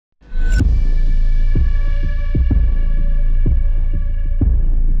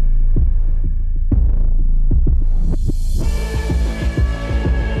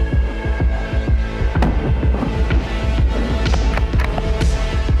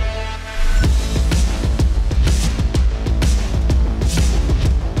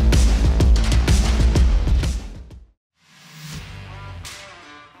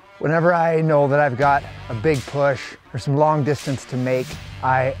Whenever I know that I've got a big push or some long distance to make,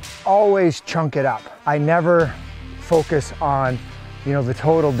 I always chunk it up. I never focus on, the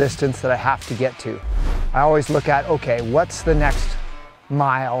total distance that I have to get to. I always look at, okay, what's the next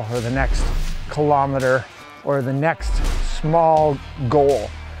mile or the next kilometer or the next small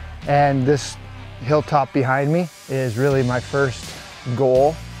goal? And this hilltop behind me is really my first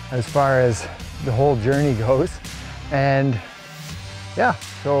goal as far as the whole journey goes. And yeah,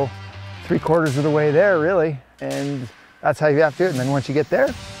 so 3/4 of the way there really. And that's how you have to do it. And then once you get there,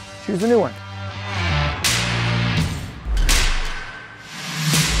 choose a new one.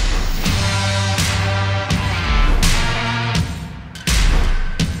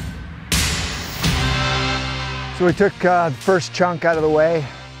 So we took the first chunk out of the way.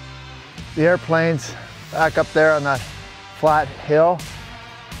 The airplane's back up there on that flat hill,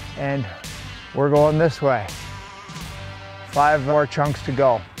 and we're going this way. 5 more chunks to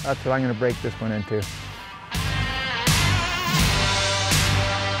go. That's what I'm gonna break this one into.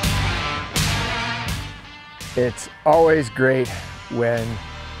 It's always great when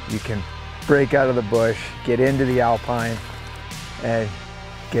you can break out of the bush, get into the alpine, and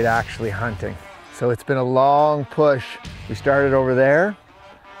get actually hunting. So it's been a long push. We started over there,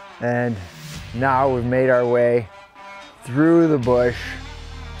 and now we've made our way through the bush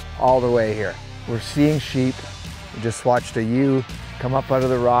all the way here. We're seeing sheep. We just watched a ewe come up out of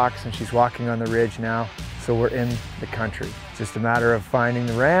the rocks, and she's walking on the ridge now. So we're in the country. It's just a matter of finding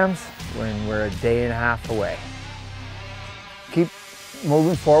the rams when we're a day and a half away. Keep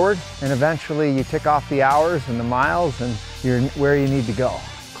moving forward, and eventually you tick off the hours and the miles, and you're where you need to go.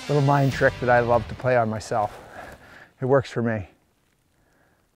 Little mind trick that I love to play on myself. It works for me.